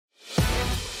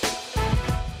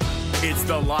It's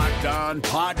the Locked On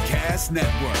Podcast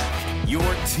Network, your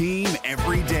team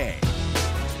every day.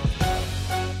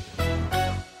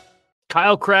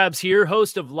 Kyle Krabs here,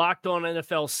 host of Locked On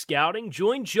NFL Scouting.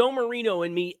 Join Joe Marino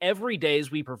and me every day as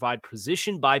we provide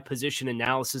position-by-position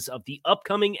analysis of the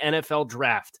upcoming NFL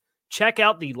Draft. Check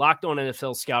out the Locked On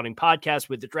NFL Scouting podcast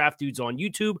with the Draft Dudes on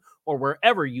YouTube or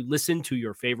wherever you listen to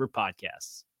your favorite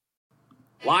podcasts.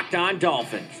 Locked On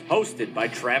Dolphins, hosted by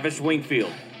Travis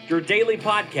Wingfield, your daily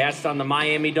podcast on the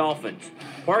Miami Dolphins,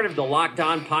 part of the Locked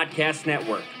On Podcast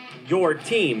Network, your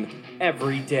team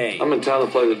every day. I'm in town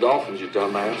to play the Dolphins, you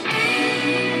dumbass.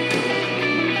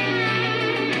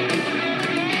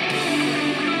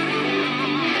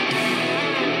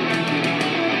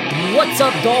 What's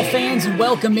up, Dolphins, and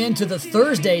welcome into the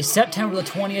Thursday, September the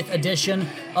 20th edition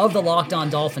of the Locked On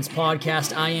Dolphins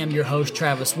podcast. I am your host,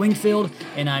 Travis Wingfield,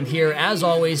 and I'm here, as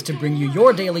always, to bring you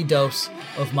your daily dose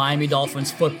of Miami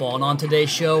Dolphins football. And on today's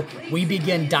show, we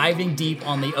begin diving deep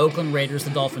on the Oakland Raiders,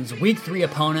 the Dolphins' Week 3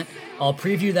 opponent. I'll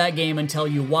preview that game and tell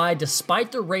you why,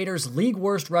 despite the Raiders'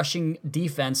 league-worst rushing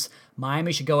defense,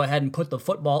 Miami should go ahead and put the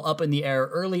football up in the air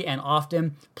early and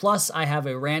often. Plus, I have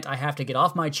a rant I have to get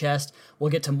off my chest.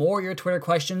 We'll get to more of your Twitter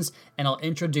questions, and I'll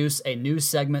introduce a new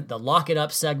segment, the Lock It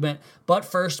Up segment. But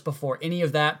first, before any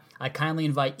of that, I kindly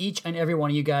invite each and every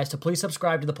one of you guys to please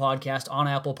subscribe to the podcast on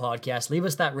Apple Podcasts. Leave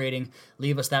us that rating.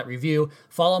 Leave us that review.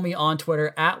 Follow me on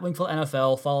Twitter at Wingfield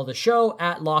NFL. Follow the show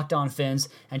at Locked On Fins.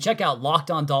 And check out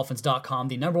LockedOnDolphins.com,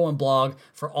 the #1 blog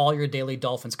for all your daily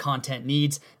Dolphins content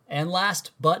needs. And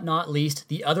last but not least,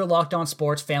 the other Locked On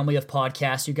Sports family of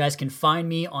podcasts. You guys can find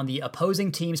me on the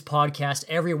Opposing Teams podcast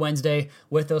every Wednesday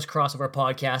with those crossover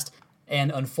podcasts.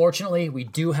 And unfortunately, we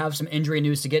do have some injury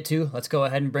news to get to. Let's go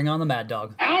ahead and bring on the Mad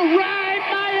Dog. All right,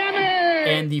 Miami!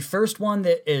 And the first one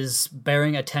that is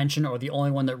bearing attention, or the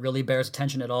only one that really bears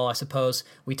attention at all, I suppose,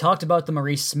 we talked about the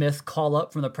Maurice Smith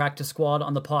call-up from the practice squad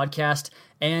on the podcast.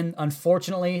 And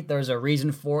unfortunately, there's a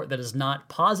reason for it that is not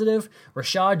positive.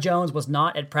 Rashad Jones was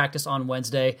not at practice on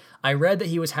Wednesday. I read that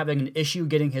he was having an issue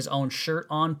getting his own shirt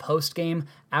on post-game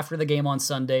after the game on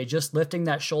Sunday. Just lifting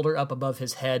that shoulder up above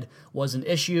his head was an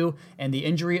issue, and the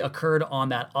injury occurred on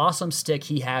that awesome stick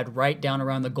he had right down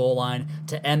around the goal line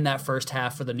to end that first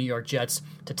half for the New York Jets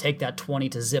to take that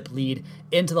 20-0 lead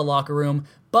into the locker room.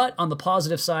 But on the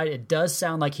positive side, it does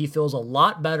sound like he feels a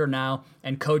lot better now,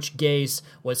 and Coach Gase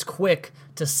was quick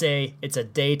to say it's a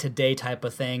day-to-day type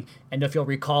of thing. And if you'll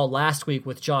recall last week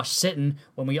with Josh Sitton,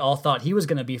 when we all thought he was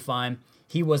going to be fine,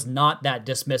 he was not that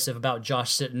dismissive about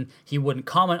Josh Sitton. He wouldn't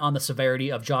comment on the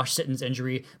severity of Josh Sitton's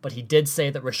injury, but he did say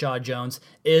that Rashad Jones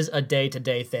is a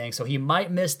day-to-day thing. So he might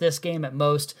miss this game at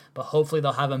most, but hopefully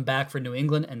they'll have him back for New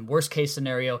England in worst-case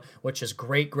scenario, which is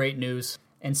great news.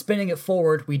 And spinning it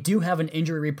forward, we do have an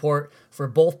injury report for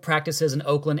both practices in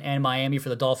Oakland and Miami for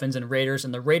the Dolphins and Raiders.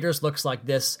 And the Raiders looks like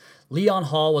this. Leon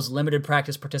Hall was limited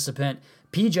practice participant.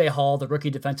 P.J. Hall, the rookie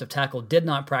defensive tackle, did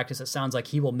not practice. It sounds like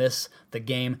he will miss the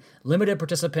game. Limited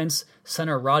participants,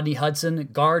 center Rodney Hudson,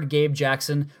 guard Gabe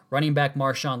Jackson, running back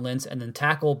Marshawn Lynch, and then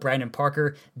tackle Brandon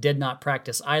Parker did not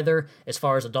practice either. As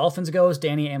far as the Dolphins goes,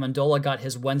 Danny Amendola got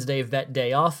his Wednesday vet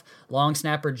day off. Long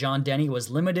snapper John Denny was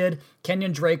limited.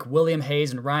 Kenyon Drake, William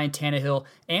Hayes, and Ryan Tannehill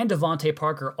and Devontae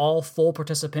Parker all full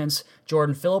participants.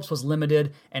 Jordan Phillips was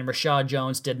limited, and Rashad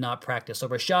Jones did not practice. So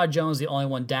Rashad Jones, the only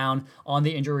one down on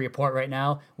the injury report right now.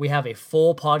 We have a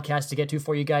full podcast to get to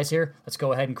for you guys here. Let's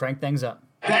go ahead and crank things up.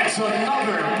 That's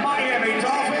another Miami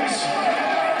Dolphins.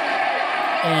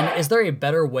 And is there a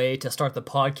better way to start the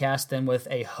podcast than with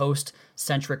a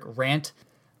host-centric rant?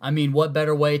 I mean, what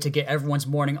better way to get everyone's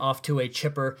morning off to a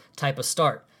chipper type of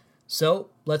start? So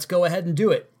let's go ahead and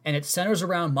do it. And it centers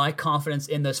around my confidence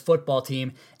in this football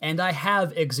team. And I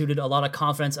have exuded a lot of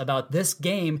confidence about this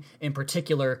game in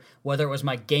particular, whether it was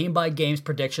my game-by-games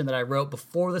prediction that I wrote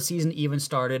before the season even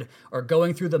started, or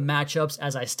going through the matchups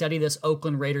as I study this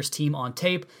Oakland Raiders team on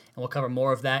tape. And we'll cover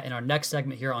more of that in our next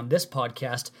segment here on this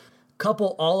podcast.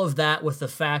 Couple all of that with the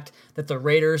fact that the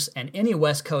Raiders and any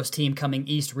West Coast team coming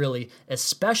east really,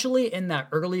 especially in that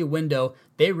early window,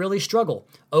 they really struggle.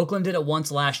 Oakland did it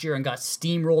once last year and got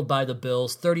steamrolled by the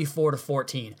Bills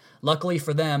 34-14. Luckily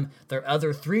for them, their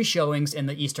other 3 showings in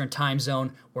the Eastern time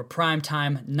zone were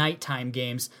primetime, nighttime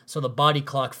games, so the body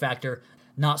clock factor,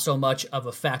 not so much of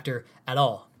a factor at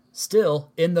all.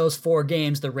 Still, in those 4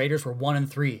 games, the Raiders were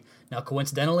 1-3. Now,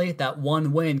 coincidentally, that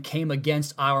one win came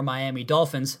against our Miami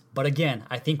Dolphins, but again,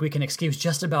 I think we can excuse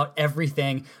just about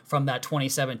everything from that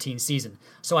 2017 season.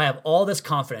 So I have all this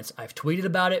confidence. I've tweeted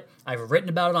about it, I've written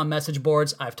about it on message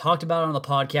boards, I've talked about it on the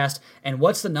podcast, and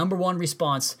what's the number one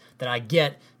response that I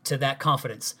get to that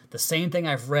confidence? The same thing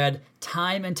I've read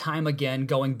time and time again,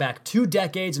 going back 2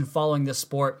 decades and following this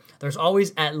sport. There's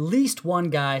always at least one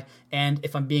guy, and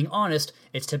if I'm being honest,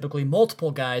 it's typically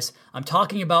multiple guys. I'm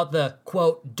talking about the,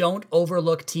 quote, don't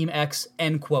overlook Team X,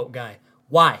 end quote guy.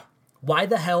 Why? Why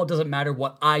the hell does it matter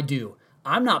what I do?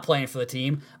 I'm not playing for the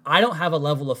team. I don't have a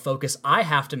level of focus I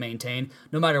have to maintain.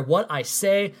 No matter what I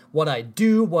say, what I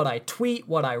do, what I tweet,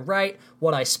 what I write,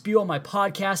 what I spew on my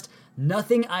podcast,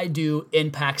 nothing I do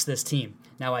impacts this team.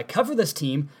 Now, I cover this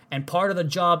team, and part of the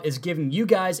job is giving you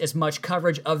guys as much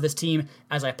coverage of this team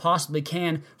as I possibly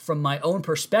can from my own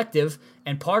perspective.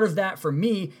 And part of that for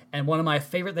me, and one of my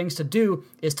favorite things to do,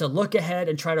 is to look ahead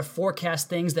and try to forecast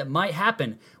things that might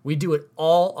happen. We do it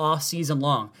all off season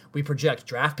long. We project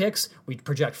draft picks, we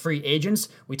project free agents,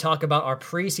 we talk about our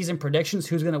preseason predictions,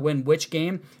 who's going to win which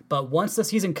game. But once the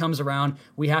season comes around,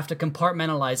 we have to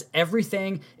compartmentalize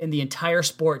everything in the entire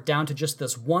sport down to just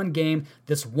this one game,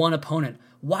 this one opponent.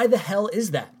 Why the hell is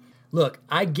that? Look,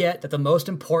 I get that the most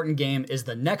important game is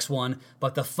the next one,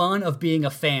 but the fun of being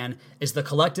a fan is the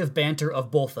collective banter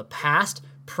of both the past,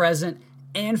 present,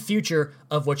 and future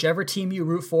of whichever team you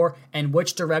root for and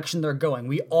which direction they're going.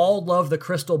 We all love the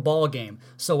crystal ball game.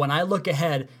 So when I look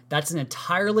ahead, that's an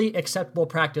entirely acceptable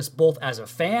practice both as a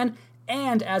fan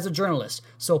and as a journalist.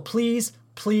 So please,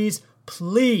 please,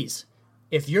 please,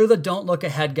 if you're the don't look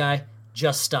ahead guy,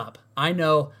 just stop. I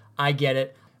know, I get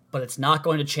it, but it's not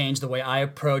going to change the way I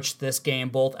approach this game,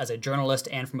 both as a journalist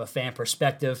and from a fan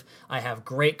perspective. I have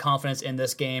great confidence in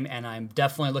this game, and I'm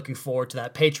definitely looking forward to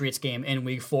that Patriots game in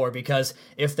Week 4, because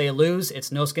if they lose,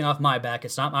 it's no skin off my back.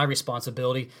 It's not my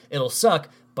responsibility. It'll suck,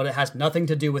 but it has nothing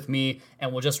to do with me,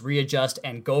 and we'll just readjust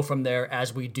and go from there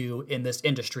as we do in this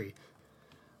industry.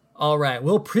 All right,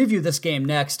 we'll preview this game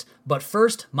next, but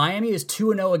first, Miami is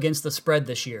 2-0 against the spread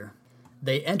this year.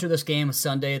 They enter this game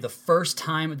Sunday the first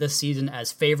time this season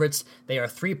as favorites. They are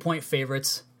 3-point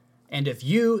favorites. And if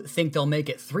you think they'll make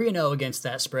it 3-0 against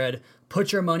that spread,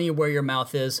 put your money where your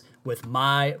mouth is with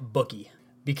my bookie.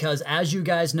 Because as you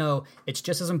guys know, it's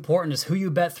just as important as who you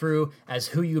bet through as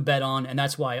who you bet on, and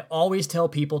that's why I always tell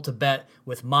people to bet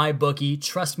with my bookie.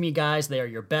 Trust me, guys, they are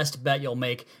your best bet you'll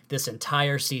make this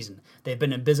entire season. They've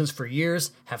been in business for years,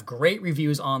 have great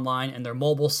reviews online, and their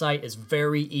mobile site is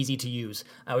very easy to use.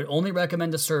 I would only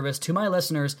recommend a service to my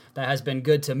listeners that has been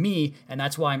good to me, and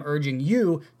that's why I'm urging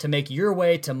you to make your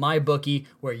way to my bookie,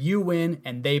 where you win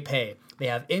and they pay. They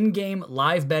have in-game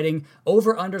live betting,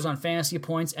 over-unders on fantasy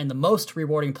points, and the most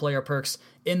rewarding player perks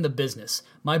in the business.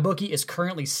 MyBookie is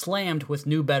currently slammed with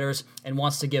new bettors and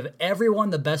wants to give everyone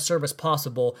the best service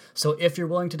possible, so if you're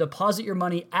willing to deposit your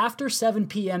money after 7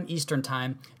 p.m. Eastern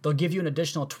Time, they'll give you an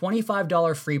additional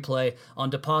 $25 free play on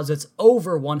deposits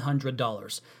over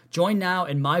 $100. Join now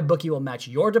and MyBookie will match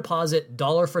your deposit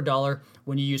dollar for dollar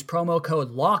when you use promo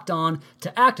code LOCKEDON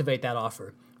to activate that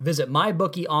offer. Visit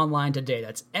MyBookie online today.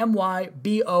 That's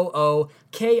MyBookie,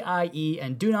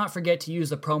 and do not forget to use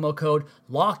the promo code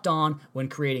LOCKEDON when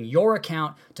creating your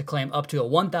account to claim up to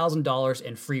 $1,000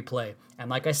 in free play. And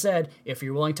like I said, if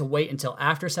you're willing to wait until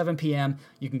after 7 p.m.,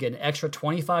 you can get an extra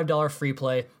 $25 free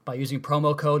play by using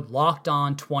promo code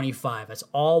LOCKEDON25. That's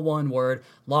all one word,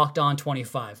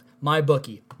 LOCKEDON25.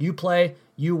 MyBookie. You play,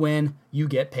 you win, you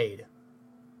get paid.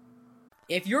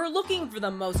 If you're looking for the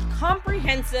most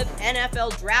comprehensive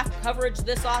NFL draft coverage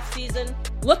this offseason,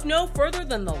 look no further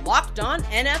than the Locked On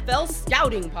NFL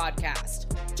Scouting Podcast.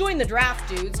 Join the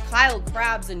draft dudes, Kyle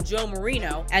Krabs and Joe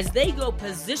Marino, as they go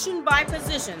position by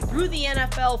position through the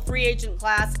NFL free agent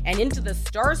class and into the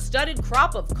star-studded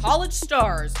crop of college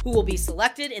stars who will be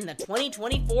selected in the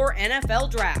 2024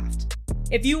 NFL Draft.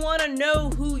 If you want to know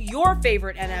who your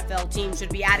favorite NFL team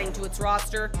should be adding to its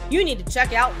roster, you need to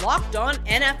check out Locked On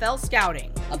NFL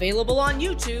Scouting, available on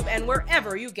YouTube and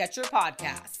wherever you get your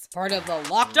podcasts. Part of the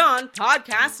Locked On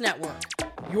Podcast Network,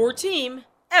 your team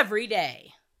every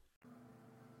day.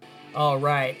 All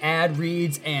right, ad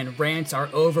reads and rants are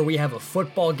over. We have a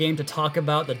football game to talk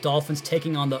about. The Dolphins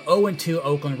taking on the 0-2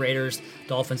 Oakland Raiders.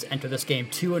 Dolphins enter this game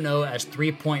 2-0 as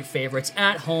 3-point favorites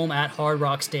at home at Hard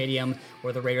Rock Stadium,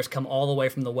 where the Raiders come all the way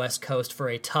from the West Coast for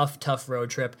a tough road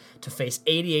trip to face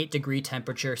 88-degree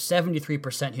temperature,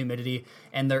 73% humidity,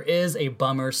 and there is a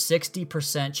bummer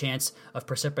 60% chance of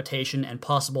precipitation and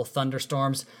possible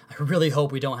thunderstorms. I really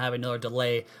hope we don't have another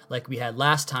delay like we had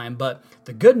last time, but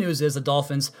the good news is the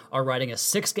Dolphins are are riding a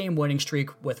 6-game winning streak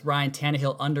with Ryan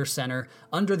Tannehill under center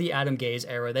under the Adam Gase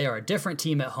era. They are a different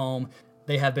team at home.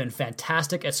 They have been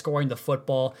fantastic at scoring the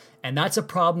football, and that's a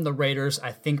problem the Raiders,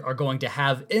 I think, are going to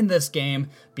have in this game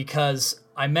because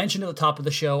I mentioned at the top of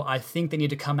the show, I think they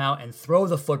need to come out and throw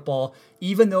the football,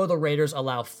 even though the Raiders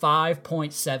allow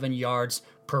 5.7 yards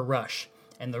per rush.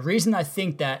 And the reason I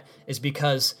think that is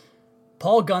because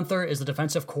Paul Guenther is the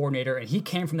defensive coordinator, and he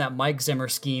came from that Mike Zimmer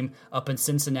scheme up in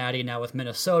Cincinnati, now with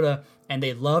Minnesota, and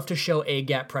they love to show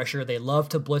A-gap pressure. They love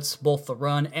to blitz both the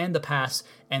run and the pass,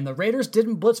 and the Raiders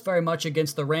didn't blitz very much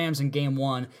against the Rams in Game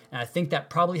 1, and I think that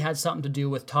probably had something to do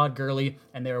with Todd Gurley,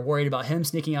 and they were worried about him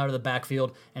sneaking out of the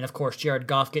backfield, and of course Jared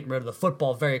Goff getting rid of the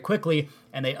football very quickly,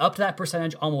 and they upped that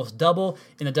percentage almost double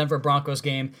in the Denver Broncos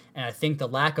game, and I think the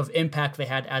lack of impact they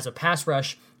had as a pass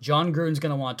rush, John Gruden's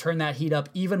going to want to turn that heat up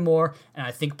even more, and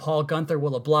I think Paul Guenther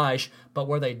will oblige, but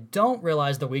where they don't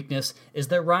realize the weakness is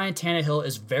that Ryan Tannehill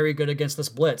is very good against this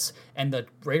blitz, and the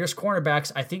Raiders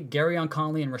cornerbacks, I think Garyon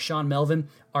Conley and Rashawn Melvin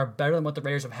are better than what the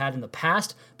Raiders have had in the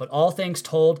past, but all things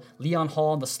told, Leon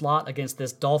Hall in the slot against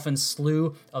this Dolphins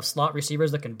slew of slot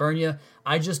receivers that can burn you,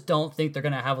 I just don't think they're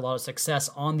going to have a lot of success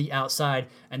on the outside,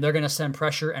 and they're going to send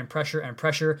pressure and pressure and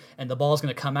pressure, and the ball's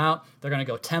going to come out, they're going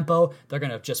to go tempo, they're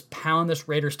going to just pound this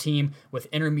Raiders team with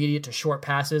intermediate to short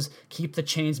passes, keep the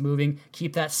chains moving,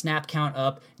 keep that snap count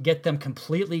up, get them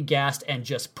completely gassed, and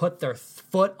just put their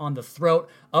foot on the throat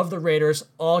of the Raiders,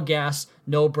 all gas,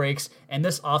 no brakes, and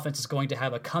this offense is going to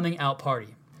have a coming out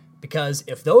party. Because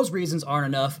if those reasons aren't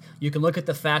enough, you can look at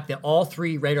the fact that all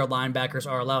 3 Raider linebackers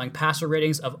are allowing passer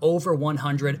ratings of over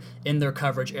 100 in their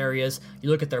coverage areas. You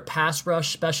look at their pass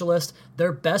rush specialist,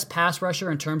 their best pass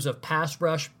rusher in terms of pass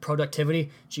rush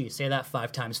productivity, say that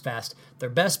 5 times fast, their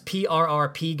best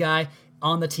PRRP guy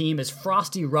on the team is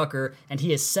Frosty Rucker, and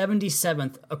he is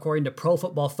 77th according to Pro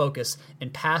Football Focus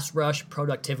in pass rush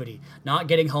productivity. Not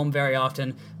getting home very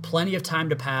often, plenty of time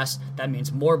to pass. That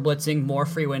means more blitzing, more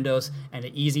free windows, and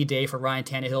an easy day for Ryan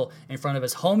Tannehill in front of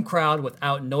his home crowd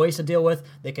without noise to deal with.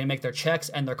 They can make their checks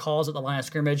and their calls at the line of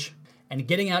scrimmage. And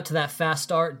getting out to that fast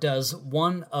start does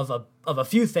one of a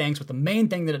few things, but the main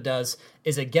thing that it does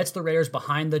is it gets the Raiders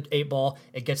behind the 8 ball,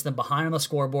 it gets them behind on the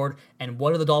scoreboard, and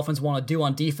what do the Dolphins want to do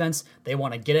on defense? They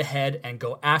want to get ahead and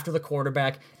go after the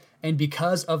quarterback, and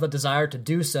because of the desire to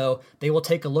do so, they will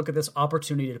take a look at this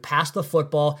opportunity to pass the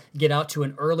football, get out to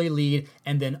an early lead,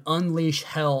 and then unleash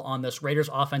hell on this Raiders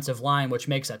offensive line, which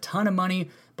makes a ton of money,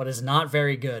 but is not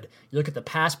very good. You look at the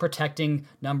pass protecting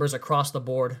numbers across the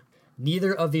board.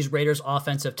 Neither of these Raiders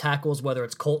offensive tackles, whether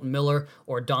it's Colton Miller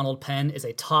or Donald Penn, is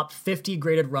a top 50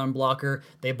 graded run blocker.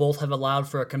 They both have allowed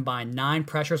for a combined 9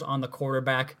 pressures on the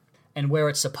quarterback. And where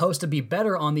it's supposed to be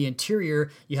better on the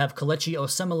interior, you have Kelechi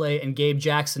Osemele and Gabe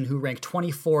Jackson, who rank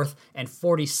 24th and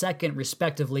 42nd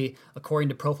respectively, according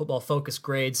to Pro Football Focus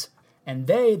grades. And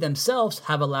they themselves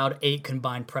have allowed 8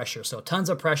 combined pressure. So tons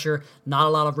of pressure, not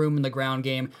a lot of room in the ground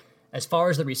game. As far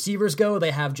as the receivers go,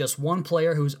 they have just one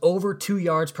player who's over 2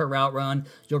 yards per route run.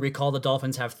 You'll recall the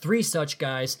Dolphins have 3 such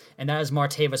guys, and that is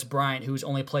Martavis Bryant, who's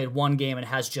only played 1 game and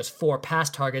has just 4 pass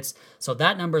targets, so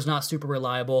that number is not super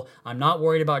reliable. I'm not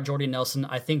worried about Jordy Nelson.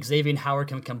 I think Xavier Howard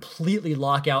can completely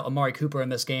lock out Amari Cooper in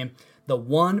this game. The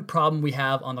one problem we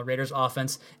have on the Raiders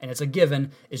offense, and it's a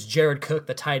given, is Jared Cook,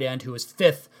 the tight end, who is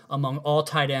 5th among all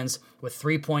tight ends with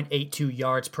 3.82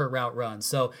 yards per route run.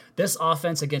 So this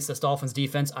offense against this Dolphins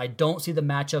defense, I don't see the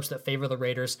matchups that favor the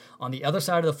Raiders. On the other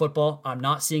side of the football, I'm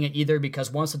not seeing it either, because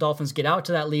once the Dolphins get out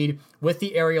to that lead with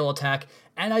the aerial attack,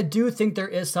 and I do think there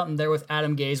is something there with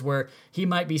Adam Gase where he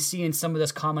might be seeing some of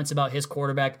this comments about his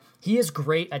quarterback. He is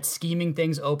great at scheming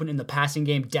things open in the passing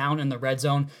game down in the red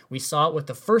zone. We saw it with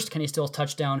the first Kenny Stills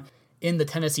touchdown in the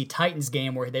Tennessee Titans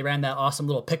game where they ran that awesome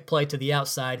little pick play to the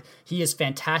outside. He is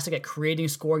fantastic at creating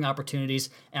scoring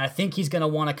opportunities, and I think he's going to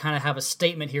want to kind of have a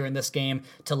statement here in this game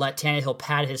to let Tannehill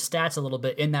pad his stats a little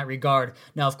bit in that regard.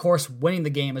 Now, of course, winning the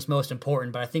game is most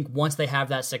important, but I think once they have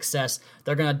that success,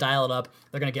 they're going to dial it up.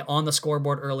 They're going to get on the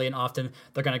scoreboard early and often.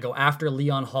 They're going to go after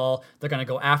Leon Hall. They're going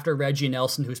to go after Reggie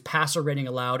Nelson, whose passer rating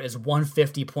allowed is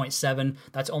 150.7.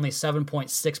 That's only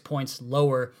 7.6 points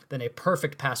lower than a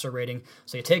perfect passer rating.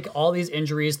 So you take all these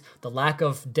injuries, the lack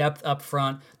of depth up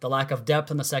front, the lack of depth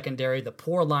in the secondary, the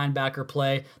poor linebacker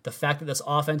play, the fact that this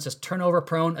offense is turnover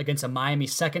prone against a Miami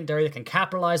secondary that can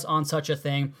capitalize on such a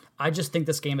thing. I just think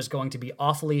this game is going to be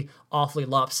awfully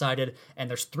lopsided, and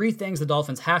there's 3 things the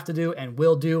Dolphins have to do and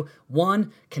will do.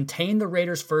 1, contain the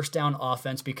Raiders' first down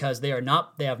offense, because they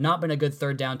have not been a good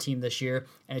third down team this year,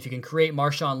 and if you can create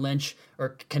Marshawn Lynch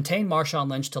contain Marshawn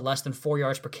Lynch to less than 4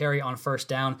 yards per carry on first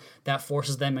down. That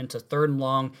forces them into 3rd and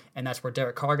long, and that's where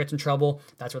Derek Carr gets in trouble.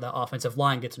 That's where that offensive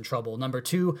line gets in trouble. Number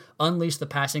 2, unleash the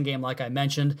passing game like I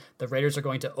mentioned. The Raiders are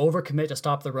going to overcommit to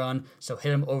stop the run, so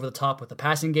hit them over the top with the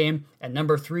passing game. And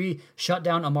number 3, shut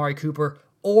down Amari Cooper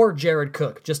or Jared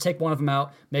Cook. Just take one of them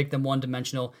out, make them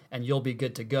one-dimensional, and you'll be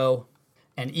good to go.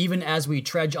 And even as we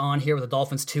trudge on here with the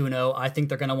Dolphins 2-0, I think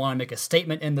they're going to want to make a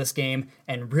statement in this game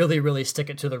and really, really stick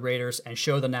it to the Raiders and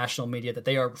show the national media that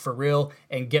they are for real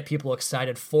and get people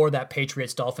excited for that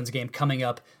Patriots-Dolphins game coming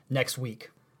up next week.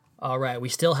 All right, we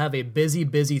still have a busy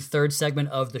third segment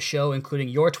of the show, including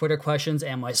your Twitter questions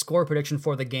and my score prediction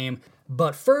for the game.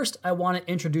 But first, I want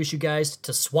to introduce you guys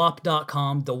to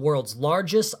Swap.com, the world's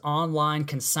largest online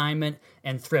consignment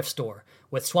and thrift store.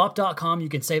 With Swap.com, you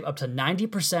can save up to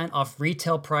 90% off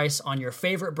retail price on your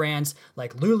favorite brands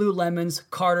like Lululemon's,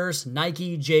 Carter's,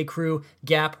 Nike, J.Crew,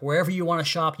 Gap. Wherever you want to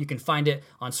shop, you can find it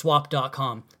on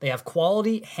Swap.com. They have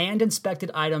quality, hand-inspected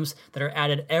items that are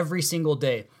added every single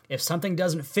day. If something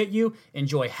doesn't fit you,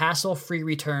 enjoy hassle-free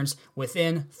returns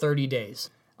within 30 days.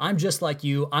 I'm just like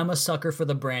you. I'm a sucker for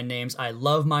the brand names. I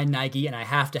love my Nike and I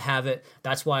have to have it.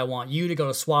 That's why I want you to go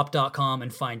to Swap.com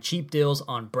and find cheap deals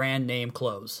on brand name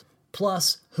clothes.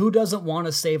 Plus, who doesn't want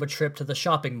to save a trip to the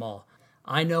shopping mall?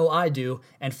 I know I do,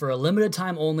 and for a limited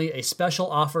time only, a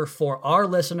special offer for our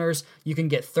listeners, you can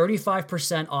get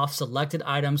 35% off selected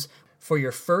items for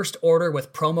your first order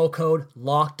with promo code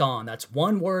LOCKEDON. That's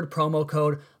one word, promo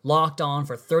code LOCKEDON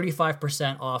for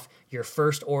 35% off your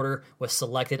first order with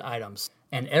selected items.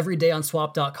 And every day on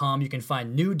Swap.com, you can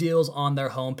find new deals on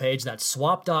their homepage. That's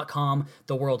Swap.com,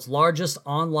 the world's largest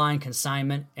online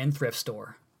consignment and thrift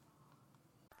store.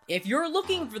 If you're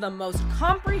looking for the most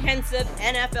comprehensive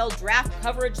NFL draft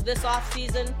coverage this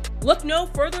offseason, look no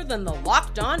further than the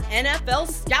Locked On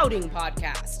NFL Scouting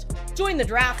Podcast. Join the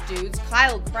draft dudes,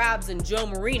 Kyle Krabs and Joe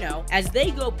Marino, as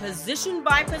they go position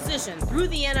by position through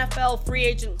the NFL free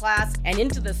agent class and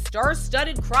into the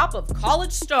star-studded crop of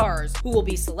college stars who will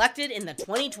be selected in the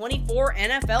 2024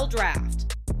 NFL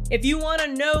Draft. If you want to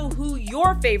know who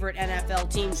your favorite NFL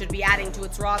team should be adding to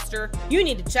its roster, you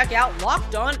need to check out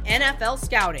Locked On NFL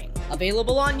Scouting,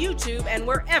 available on YouTube and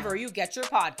wherever you get your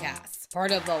podcasts.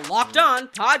 Part of the Locked On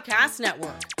Podcast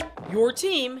Network, your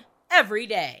team every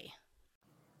day.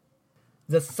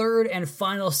 The third and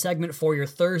final segment for your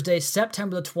Thursday,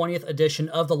 September the 20th edition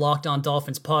of the Locked On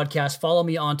Dolphins podcast. Follow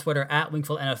me on Twitter at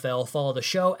Wingfield NFL. Follow the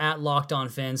show at Locked On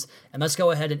Fins. And let's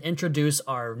go ahead and introduce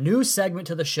our new segment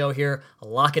to the show here,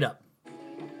 Lock It Up.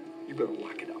 You better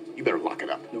lock it up. You better lock it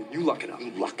up. No, you lock it up.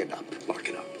 You lock it up. Lock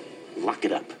it up. Lock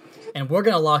it up. And we're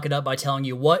going to lock it up by telling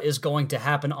you what is going to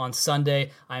happen on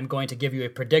Sunday. I'm going to give you a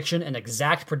prediction, an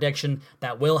exact prediction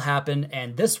that will happen.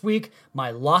 And this week,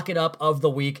 my lock it up of the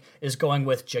week is going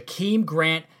with Jakeem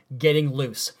Grant getting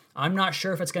loose. I'm not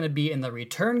sure if it's going to be in the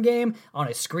return game, on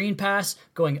a screen pass,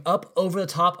 going up over the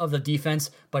top of the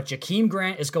defense, but Jakeem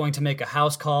Grant is going to make a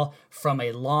house call from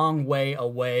a long way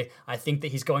away. I think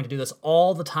that he's going to do this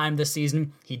all the time this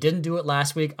season. He didn't do it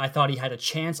last week. I thought he had a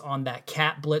chance on that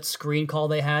cat blitz screen call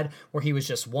they had, where he was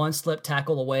just one slip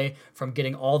tackle away from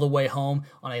getting all the way home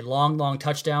on a long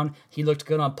touchdown. He looked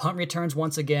good on punt returns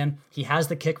once again. He has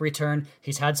the kick return.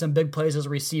 He's had some big plays as a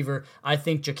receiver. I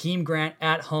think Jakeem Grant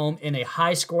at home in a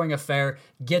high-scoring affair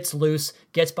gets loose,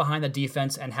 gets behind the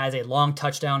defense, and has a long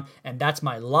touchdown, and that's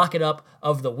my lock it up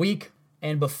of the week.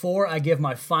 And before I give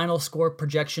my final score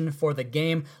projection for the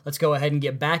game, let's go ahead and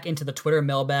get back into the Twitter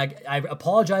mailbag. I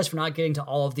apologize for not getting to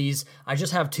all of these. I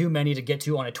just have too many to get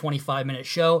to on a 25-minute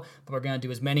show, but we're going to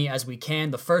do as many as we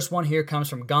can. The first one here comes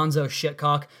from Gonzo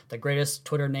Shitcock, the greatest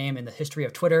Twitter name in the history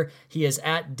of Twitter. He is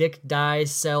at Dick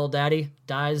Dies Sell Daddy,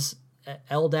 Dies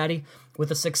L Daddy. With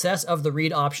the success of the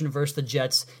read option versus the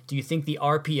Jets, do you think the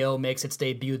RPO makes its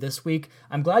debut this week?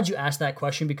 I'm glad you asked that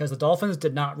question because the Dolphins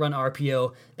did not run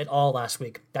RPO at all last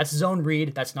week. That's zone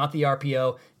read. That's not the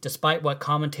RPO. Despite what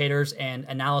commentators and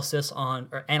analysts on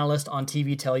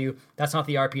TV tell you, that's not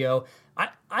the RPO. I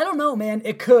don't know, man.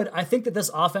 It could. I think that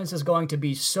this offense is going to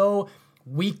be so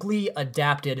weekly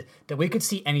adapted that we could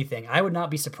see anything. I would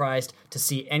not be surprised to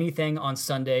see anything on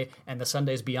Sunday and the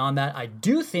Sundays beyond that. I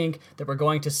do think that we're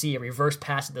going to see a reverse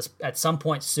pass at some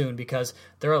point soon because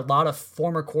there are a lot of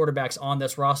former quarterbacks on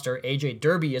this roster. AJ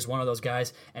Derby is one of those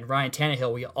guys, and Ryan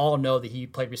Tannehill, we all know that he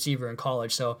played receiver in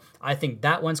college, so I think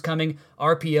that one's coming.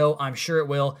 RPO, I'm sure it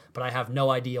will, but I have no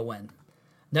idea when.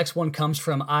 Next one comes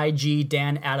from IG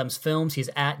Dan Adams Films. He's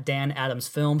at Dan Adams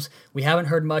Films. We haven't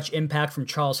heard much impact from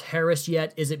Charles Harris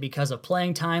yet. Is it because of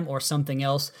playing time or something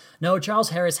else? No, Charles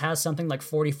Harris has something like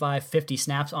 45, 50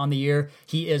 snaps on the year.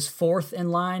 He is 4th in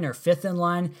line or 5th in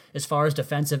line as far as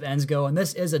defensive ends go, and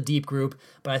this is a deep group,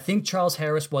 but I think Charles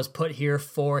Harris was put here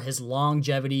for his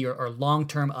longevity or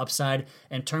long-term upside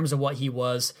in terms of what he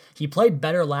was. He played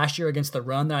better last year against the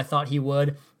run than I thought he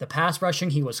would. The pass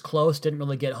rushing, he was close, didn't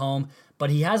really get home,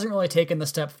 but he hasn't really taken the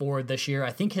step forward this year.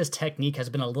 I think his technique has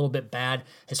been a little bit bad.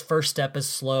 His first step is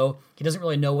slow. He doesn't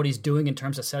really know what he's doing in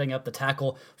terms of setting up the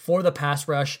tackle for the pass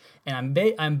rush, and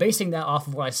I'm basing that off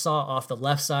of what I saw off the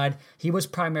left side. He was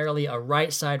primarily a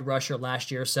right side rusher last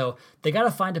year, so they got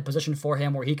to find a position for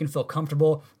him where he can feel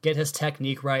comfortable, get his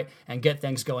technique right, and get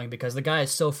things going, because the guy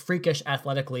is so freakish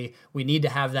athletically. We need to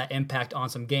have that impact on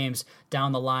some games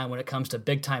down the line when it comes to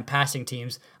big-time passing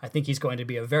teams. I think he's going to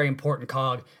be a very important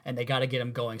cog, and they got to get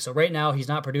him going. So right now, he's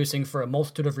not producing for a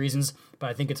multitude of reasons, but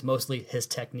I think it's mostly his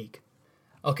technique.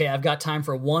 Okay, I've got time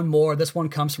for one more. This one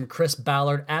comes from Chris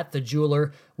Ballard at The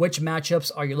Jeweler. Which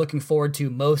matchups are you looking forward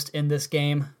to most in this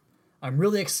game? I'm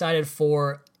really excited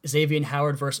for Xavier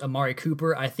Howard versus Amari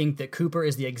Cooper. I think that Cooper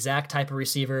is the exact type of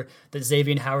receiver that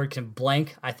Xavier Howard can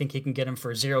blank. I think he can get him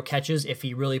for 0 catches if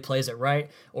he really plays it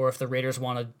right, or if the Raiders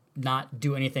want to not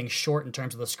do anything short in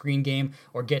terms of the screen game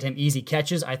or get him easy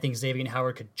catches. I think Xavier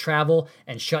Howard could travel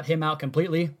and shut him out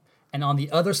completely. And on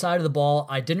the other side of the ball,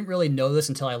 I didn't really know this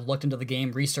until I looked into the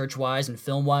game research-wise and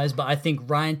film-wise, but I think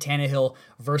Ryan Tannehill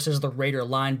versus the Raider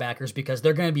linebackers, because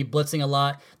they're going to be blitzing a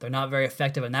lot. They're not very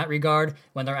effective in that regard.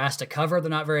 When they're asked to cover, they're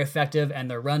not very effective, and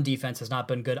their run defense has not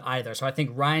been good either. So I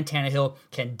think Ryan Tannehill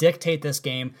can dictate this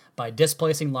game by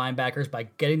displacing linebackers, by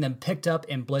getting them picked up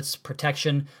in blitz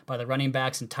protection by the running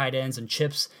backs and tight ends and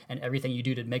chips and everything you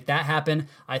do to make that happen.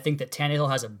 I think that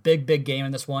Tannehill has a big game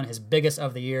in this one, his biggest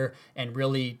of the year, and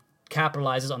really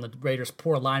capitalizes on the Raiders'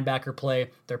 poor linebacker play,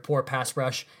 their poor pass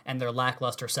rush, and their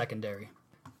lackluster secondary.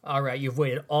 All right, you've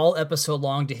waited all episode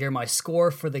long to hear my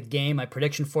score for the game, my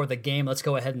prediction for the game. Let's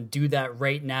go ahead and do that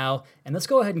right now. And let's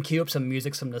go ahead and cue up some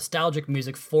music, some nostalgic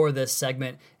music for this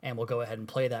segment, and we'll go ahead and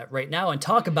play that right now and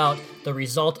talk about the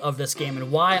result of this game and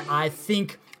why I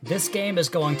think this game is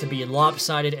going to be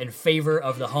lopsided in favor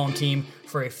of the home team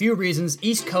for a few reasons.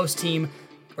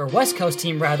 West Coast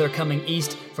team rather, coming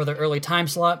east for the early time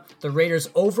slot. The Raiders'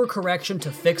 overcorrection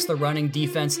to fix the running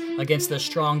defense against the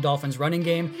strong Dolphins running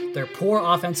game. Their poor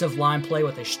offensive line play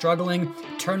with a struggling,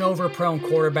 turnover-prone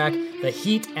quarterback. The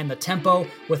heat and the tempo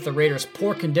with the Raiders'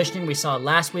 poor conditioning we saw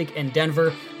last week in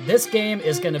Denver. This game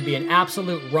is going to be an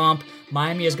absolute romp.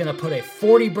 Miami is going to put a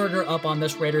 40-burger up on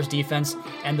this Raiders defense,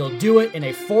 and they'll do it in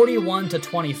a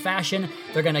 41-20 fashion.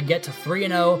 They're going to get to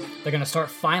 3-0. They're going to start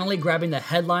finally grabbing the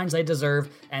headlines they deserve,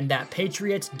 and that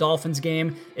Patriots-Dolphins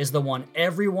game is the one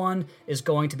everyone is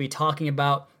going to be talking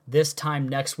about this time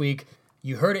next week.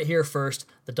 You heard it here first.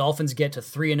 The Dolphins get to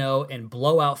 3-0 in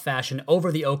blowout fashion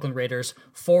over the Oakland Raiders,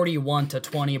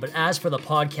 41-20. But as for the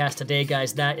podcast today,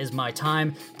 guys, that is my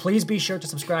time. Please be sure to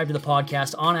subscribe to the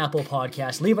podcast on Apple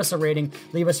Podcasts. Leave us a rating,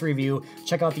 leave us a review.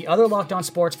 Check out the other Locked On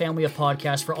Sports family of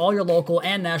podcasts for all your local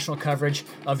and national coverage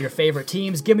of your favorite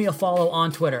teams. Give me a follow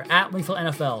on Twitter at Wingfield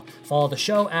NFL. Follow the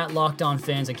show at Locked On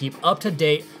Fins and keep up to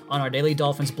date on our daily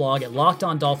Dolphins blog at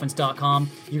LockedOnDolphins.com.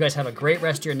 You guys have a great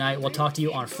rest of your night. We'll talk to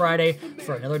you on Friday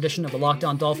for another edition of the Locked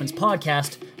On Dolphins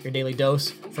podcast, your daily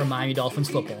dose for Miami Dolphins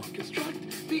football.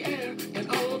 The air and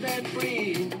all that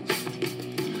breathes.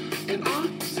 And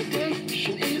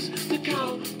oxidation is the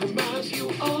compromise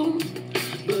you own.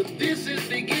 But this is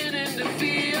beginning to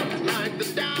feel like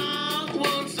the dog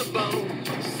wants a bone.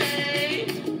 Say,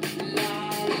 la,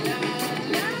 la,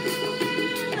 la,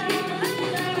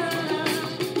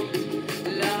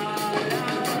 la,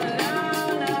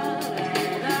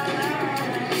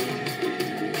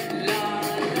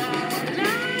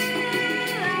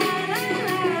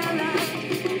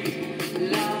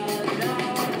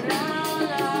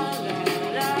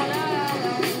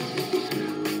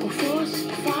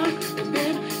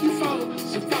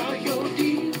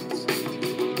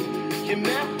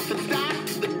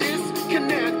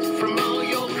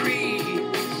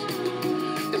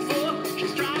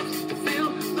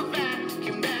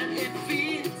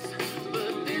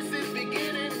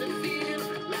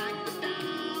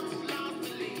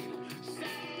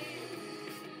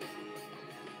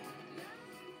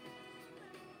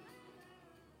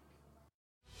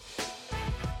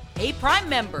 Hey, Prime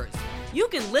members, you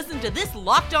can listen to this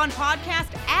Locked On podcast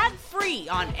ad-free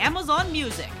on Amazon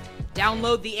Music.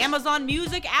 Download the Amazon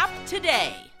Music app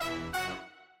today.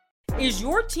 Is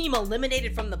your team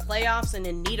eliminated from the playoffs and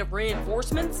in need of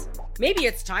reinforcements? Maybe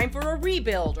it's time for a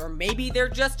rebuild, or maybe they're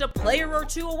just a player or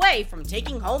two away from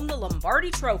taking home the Lombardi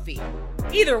Trophy.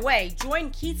 Either way, join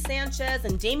Keith Sanchez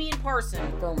and Damian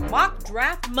Parson for Mock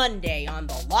Draft Monday on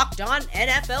the Locked On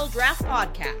NFL Draft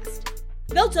Podcast.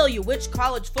 They'll tell you which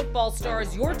college football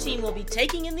stars your team will be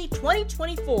taking in the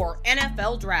 2024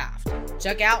 NFL Draft.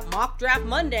 Check out Mock Draft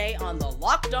Monday on the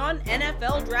Locked On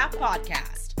NFL Draft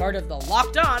Podcast, part of the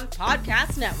Locked On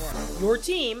Podcast Network. Your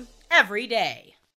team every day.